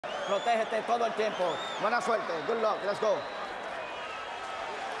protégete todo el tiempo. Buena suerte. Good luck. Let's go.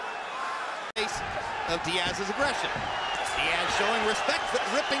 Of Diaz's aggression. Diaz showing respect,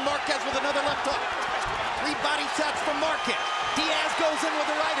 ripping Marquez with another left hook. 3 body shots from Marquez. Diaz goes in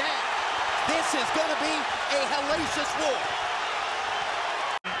with the right hand. This is going to be a hellacious war.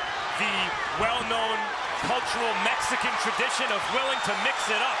 The well-known cultural Mexican tradition of willing to mix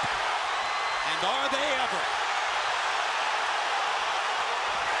it up. And are they ever?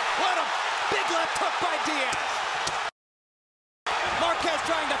 What a big left hook by Diaz. Marquez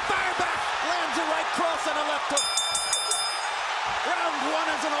trying to fire back. Lands a right cross and a left hook. Round 1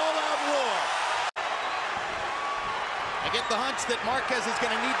 is an all-out war. I get the hunch that Marquez is going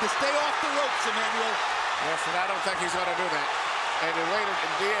to need to stay off the ropes, Emmanuel. Yes, and I don't think he's going to do that. And the way that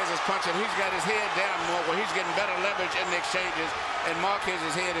Diaz is punching, he's got his head down more, where he's getting better leverage in the exchanges, and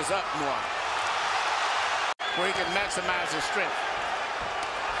Marquez's head is up more, where he can maximize his strength.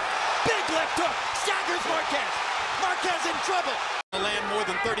 Big left hook. Staggers Marquez. Marquez in trouble. Land more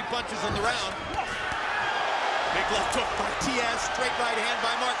than 30 punches in the round. Big left hook by Diaz. Straight right hand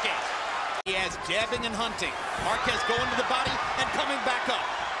by Marquez. Diaz jabbing and hunting. Marquez going to the body and coming back up.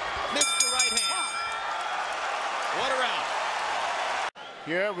 Missed the right hand. What a round.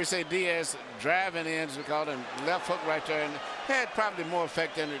 Here we say Diaz driving in, as we call it, left hook right there, and had probably more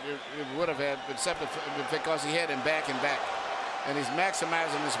effect than it would have had, except because he had him back and back. And he's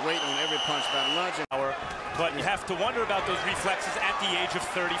maximizing his weight on every punch by lunging. But you have to wonder about those reflexes at the age of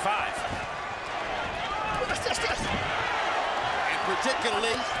 35. And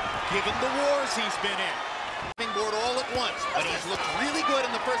particularly, given the wars he's been in. Board all at once, but he's looked really good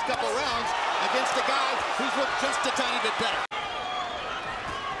in the first couple rounds against a guy who's looked just a tiny bit better.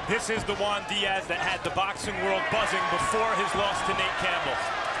 This is the Juan Diaz that had the boxing world buzzing before his loss to Nate Campbell.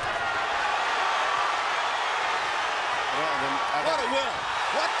 What a will.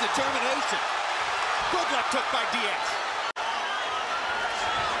 What determination. Good left hook by Diaz.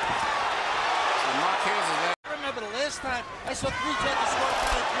 So Marquez is there. I remember the last time I saw 3 judges score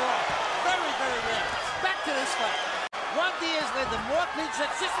a draw. Very, very rare. Back to this fight. Juan Diaz led the more clean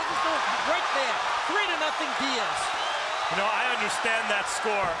shots, just like he's doing right there. 3-0 Diaz. You know, I understand that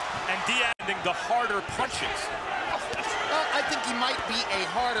score, and Diaz the harder punches. Well, I think he might be a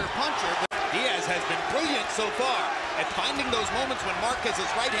harder puncher, but Diaz has been brilliant so far at finding those moments when Marquez's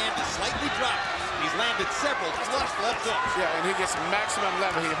right hand is slightly dropped. He's landed several flush left hooks. Yeah, and he gets maximum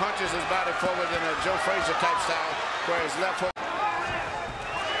level. He hunches his body forward in a Joe Frazier type style, where his left hook.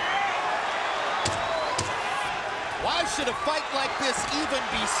 Why should a fight like this even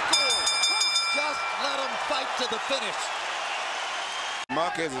be scored? Just let him fight to the finish.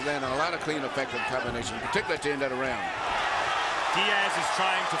 Marquez is landing a lot of clean, effective combinations, particularly at the end of the round. Diaz is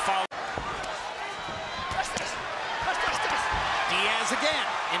trying to follow. Diaz again,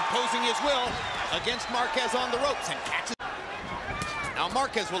 imposing his will against Marquez on the ropes and catches. Now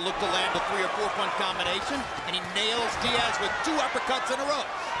Marquez will look to land a 3 or 4 punch combination, and he nails Diaz with 2 uppercuts in a row.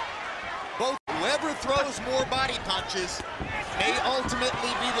 Whoever throws more body punches may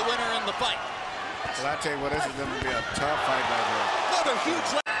ultimately be the winner in the fight. Well, I tell you what, this is going to be a tough fight right here. Another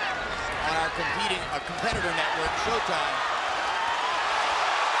huge on our competitor network, Showtime.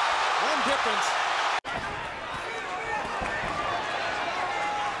 One difference.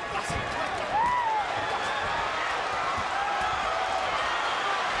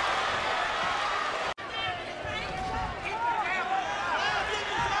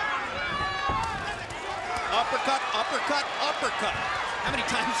 Uppercut, uppercut, uppercut. How many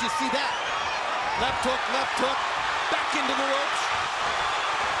times do you see that? Left hook, back into the ropes.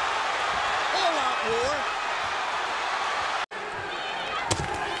 All-out war.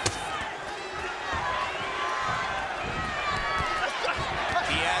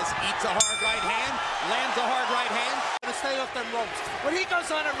 Diaz eats a hard right hand, lands a hard right hand. To stay off them ropes. When he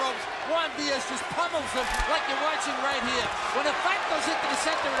goes on the ropes, Juan Diaz just pummels him like you're watching right here. When the fight goes into the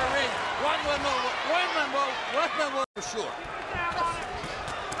center of the ring, Juan Manuel for sure.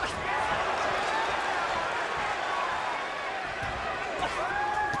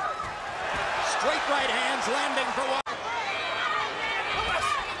 Straight right hands landing for Juan.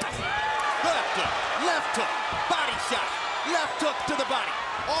 Left hook, body shot, left hook to the body,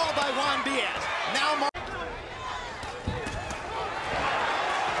 all by Juan Diaz. Now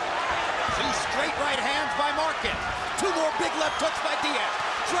straight right hands by Marquez. 2 more big left hooks by Diaz.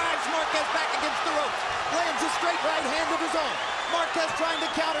 Drives Marquez back against the ropes. Lands a straight right hand of his own. Marquez trying to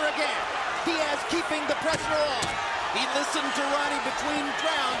counter again. Diaz keeping the pressure on. He listened to Ronnie between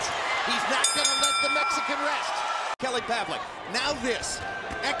rounds. He's not going to let the Mexican rest. Kelly Pavlik. Now this.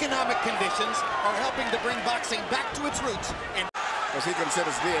 Economic conditions are helping to bring boxing back to its roots. And because he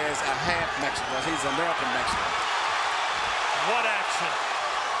considers Diaz a half Mexican. He's American Mexican. What action.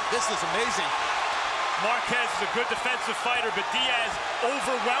 This is amazing. Marquez is a good defensive fighter, but Diaz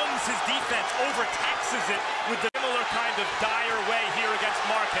overwhelms his defense, overtaxes it with the similar kind of dire way here against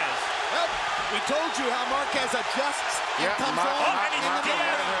Marquez. Well, we told you how Marquez adjusts and comes on. And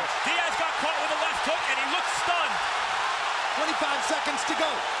Diaz got caught with a left hook, and he looks stunned. 25 seconds to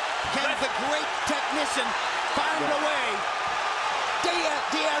go. Can the great technician find a way?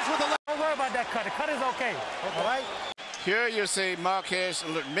 Diaz with a left. Don't worry about that cut. The cut is okay. All right? Here you see Marquez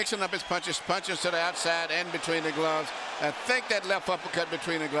mixing up his punches to the outside and between the gloves. I think that left uppercut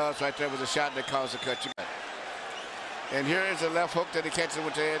between the gloves right there was a shot that caused the cut. And here is a left hook that he catches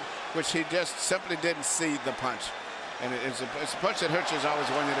with the head, which he just simply didn't see the punch. And it's a punch that hurts is always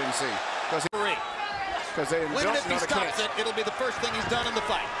one you didn't see. Because they don't know the clinch. It'll be the first thing he's done in the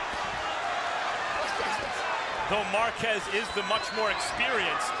fight. Though Marquez is the much more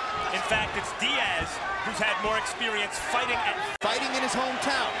experienced, in fact, it's Diaz who's had more experience fighting in his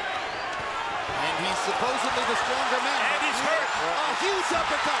hometown. And he's supposedly the stronger man. And he's hurt. A huge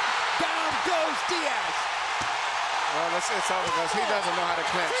uppercut. Down goes Diaz. Well, it's over because he doesn't know how to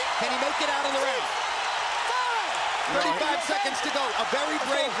clinch. Can he make it out of the ring? 35 seconds to go. A very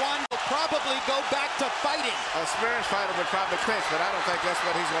brave Juan will probably go back to fighting. A experienced fighter would probably clinch, but I don't think that's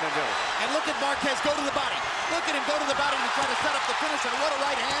what he's going to do. And look at Marquez go to the body. Look at him go to the body to try to set up the finish. And what a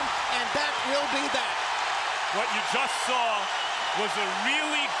right hand. And that will be that. What you just saw was a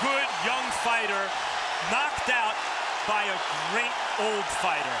really good young fighter knocked out by a great old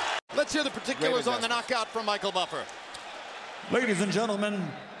fighter. Let's hear the particulars on the knockout from Michael Buffer. Ladies and gentlemen,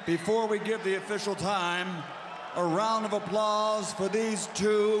 before we give the official time, a round of applause for these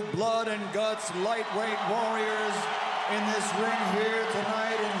two blood and guts lightweight warriors in this ring here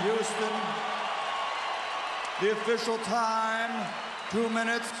tonight in Houston. The official time, 2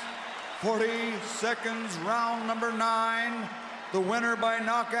 minutes, 40 seconds, round number 9. The winner by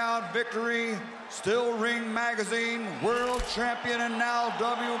knockout victory, Still Ring Magazine world champion and now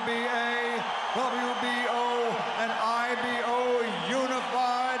WBA, WBO, and IBO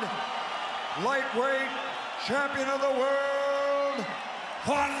unified lightweight champion of the world,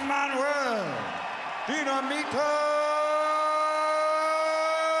 Juan Manuel Dinamita